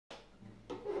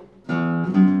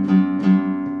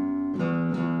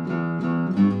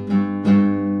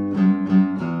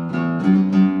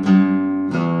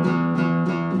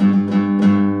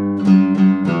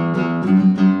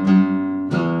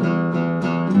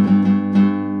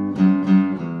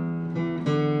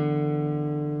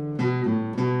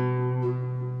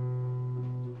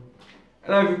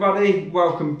Hello everybody,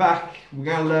 welcome back. We're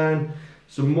going to learn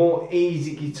some more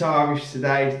easy guitar riffs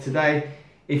today.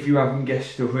 If you haven't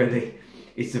guessed already,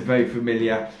 it's a very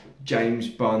familiar James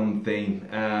Bond theme.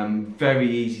 Very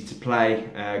easy to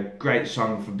play, great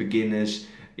song for beginners.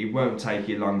 It won't take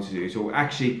you long to do it all.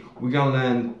 Actually, we're going to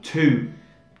learn two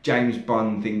James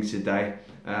Bond things today.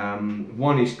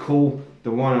 One is cool, the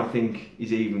one I think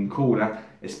is even cooler,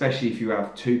 especially if you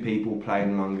have two people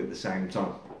playing along at the same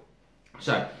time.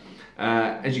 So,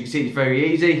 as you can see, it's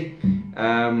very easy.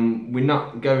 We're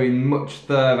not going much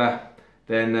further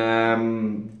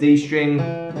than D string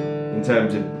in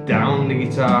terms of down the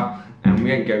guitar, and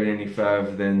we ain't going any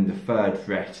further than the 3rd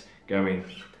fret going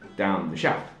down the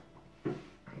shaft.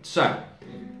 So,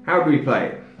 how do we play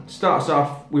it? Starts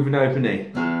off with an open E.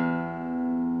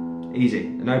 Easy,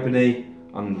 an open E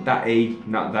on that E,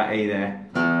 not that E there.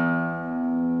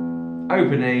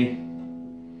 Open E,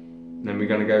 then we're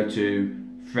going to go to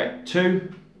fret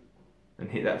 2 and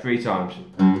hit that 3 times.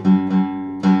 1,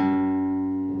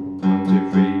 2,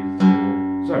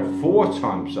 3, 4. So 4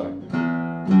 times so.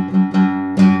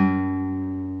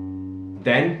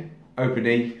 Then open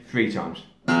E 3 times.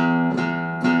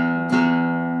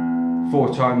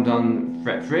 4 times on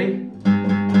fret 3.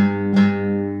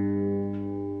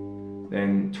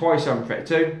 Then twice on fret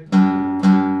 2.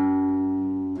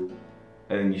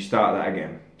 And then you start that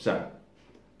again. So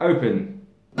open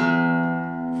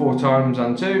 4 times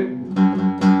on 2,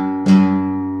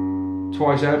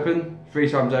 twice open, 3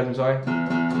 times open, sorry,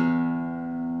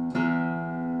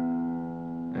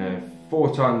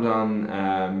 4 times on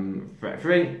fret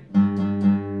 3,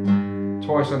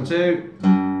 twice on 2,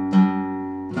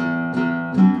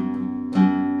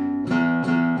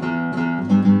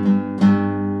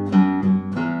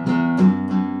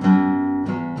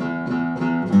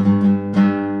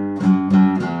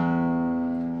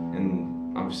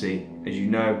 and obviously, as you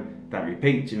know, that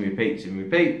repeats and repeats and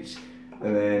repeats,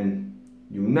 and then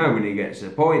you'll know when it gets to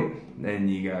the point. Then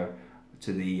you go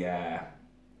to the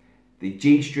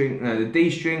G string, no, the D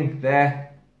string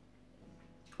there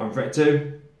on fret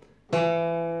 2,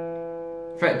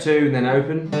 fret 2, and then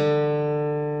open.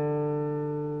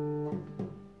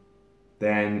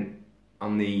 Then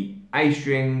on the A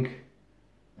string,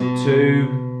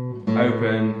 2,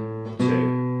 open, 2.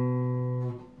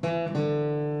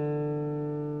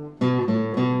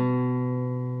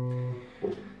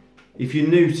 If you're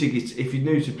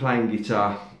new to playing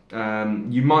guitar,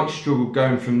 you might struggle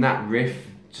going from that riff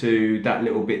to that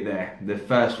little bit there.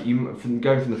 Going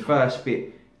from the first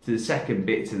bit to the second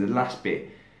bit to the last bit,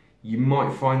 you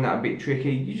might find that a bit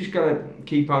tricky. You just gotta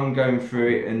keep on going through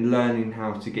it and learning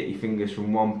how to get your fingers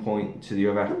from one point to the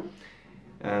other.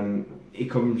 It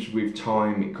comes with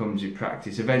time, it comes with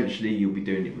practice. Eventually you'll be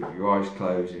doing it with your eyes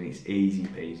closed and it's easy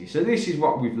peasy. So this is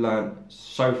what we've learned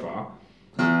so far.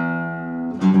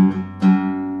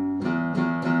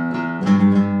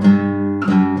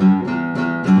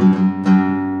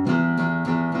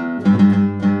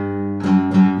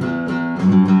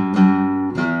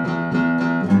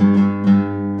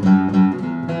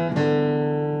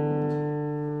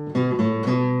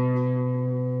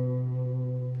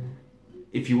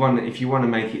 If you want to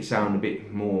make it sound a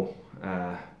bit more,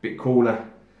 bit cooler,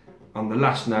 on the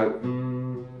last note,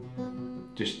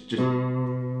 just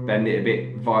bend it a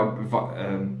bit,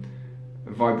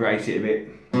 vibrate it a bit.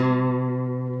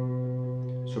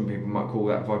 Some people might call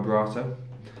that vibrato.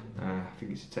 I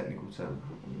think it's a technical term.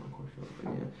 I'm not quite sure.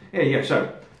 But yeah. So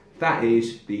that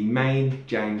is the main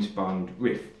James Bond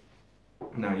riff.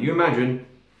 Now you imagine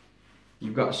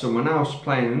you've got someone else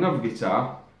playing another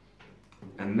guitar,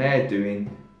 and they're doing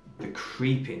the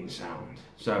creeping sound.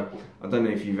 So I don't know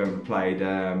if you've ever played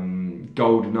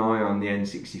GoldenEye on the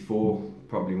N64,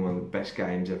 probably one of the best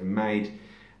games ever made.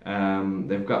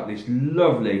 They've got this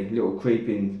lovely little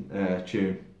creeping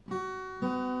tune.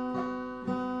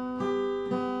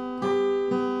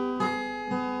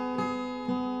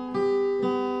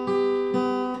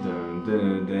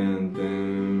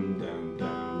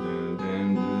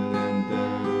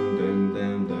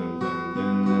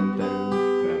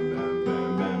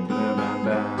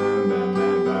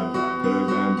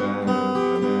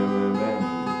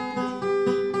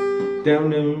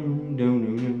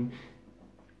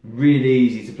 Really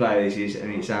easy to play this is,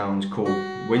 and it sounds cool.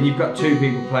 When you've got two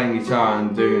people playing guitar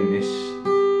and doing this,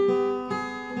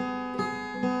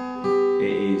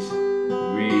 it is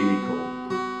really cool.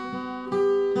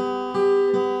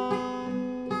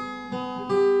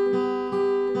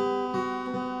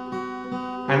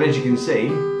 And as you can see,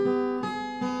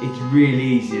 it's really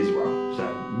easy as well. So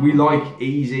we like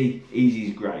easy, easy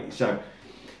is great. So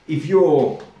if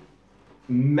you're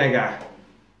mega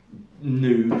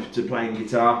noob to playing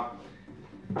guitar,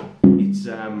 it's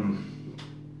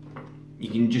you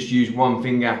can just use one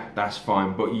finger, that's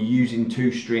fine, but you're using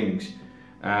 2 strings.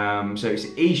 So it's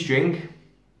the E string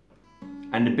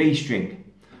and the B string.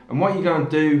 And what you're going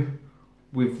to do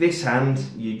with this hand,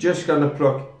 you're just going to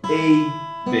pluck E,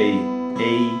 B,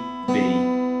 E, B,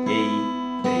 E,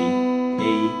 B,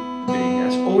 E, B.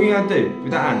 That's all you're going to do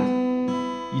with that hand.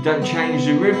 You don't change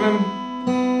the rhythm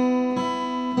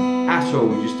at all,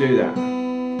 you just do that.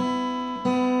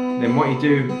 Then what you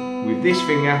do with this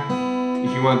finger, if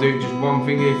you want to do it just one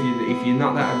finger, if you're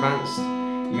not that advanced,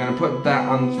 you're going to put that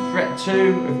on fret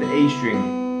 2 of the E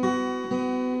string.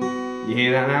 You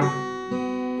hear that now?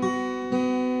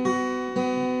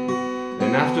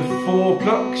 Then after 4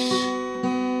 plucks,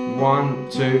 1,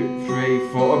 2, 3,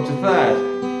 4, up to 3rd,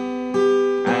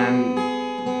 and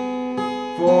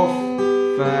 4th,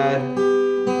 3rd.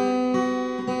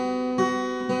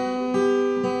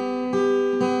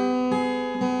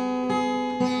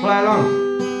 Play along.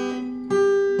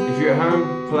 If you're at home,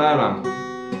 play along.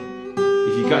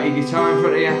 If you've got your guitar in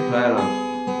front of you, play along.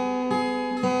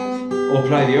 Or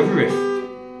play the other riff.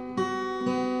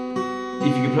 If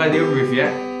you can play the other riff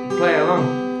yet, play along.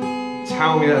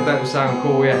 Tell me that don't sound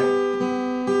cool yet.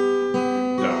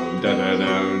 Down, down,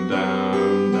 down,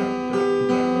 down,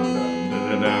 down,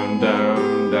 down, down,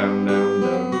 down, down,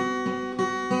 down.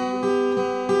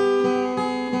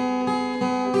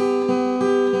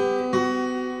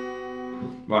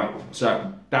 Right,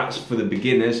 so that's for the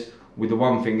beginners with the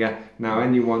one finger. Now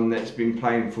anyone that's been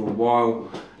playing for a while,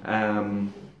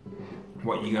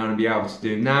 what you're going to be able to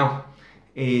do now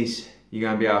is you're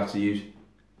going to be able to use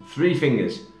 3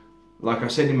 fingers. Like I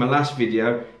said in my last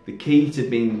video, the key to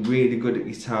being really good at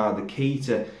guitar, the key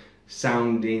to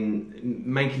sounding,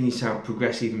 making yourself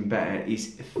progress even better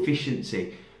is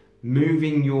efficiency.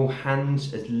 Moving your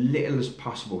hands as little as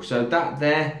possible. So that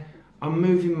there, I'm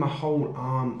moving my whole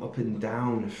arm up and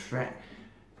down a fret.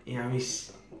 You know,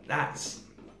 that's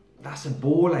a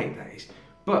ball ache, that is.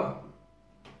 But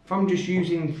if I'm just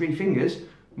using 3 fingers,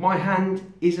 my hand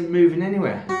isn't moving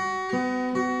anywhere.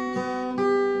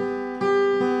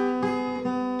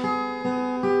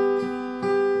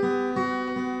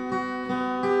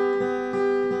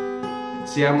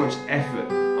 See how much effort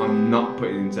I'm not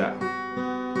putting into that?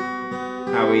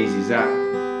 How easy is that?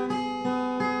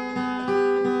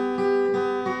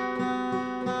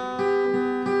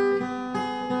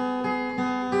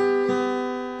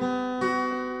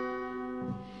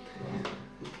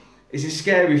 It's a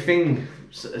scary thing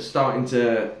starting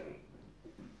to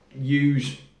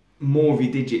use more of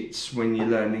your digits when you're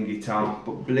learning guitar,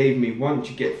 but believe me, once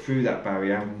you get through that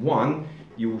barrier, 1,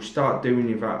 you will start doing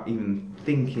it without even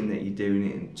thinking that you're doing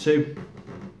it, and 2,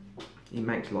 it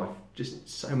makes life just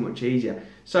so much easier.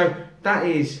 So that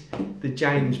is the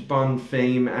James Bond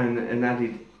theme and an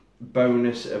added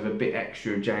bonus of a bit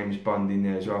extra James Bond in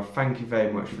there as well. Thank you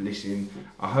very much for listening.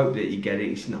 I hope that you get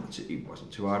it. It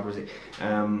wasn't too hard, was it?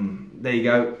 There you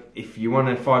go. If you want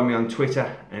to find me on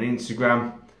Twitter and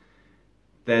Instagram,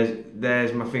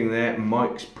 there's my thing there,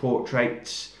 Mike's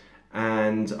Portraits,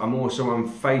 and I'm also on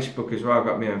Facebook as well. I've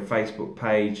got my own Facebook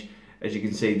page. As you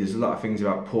can see, there's a lot of things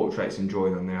about portraits and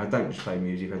drawing on there. I don't just play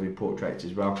music, I do portraits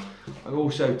as well. I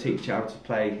also teach how to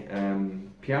play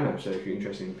piano, so if you're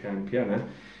interested in piano,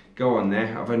 go on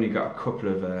there. I've only got a couple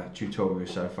of tutorials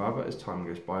so far, but as time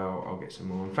goes by, I'll get some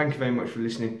more. And thank you very much for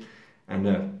listening,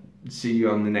 and see you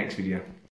on the next video.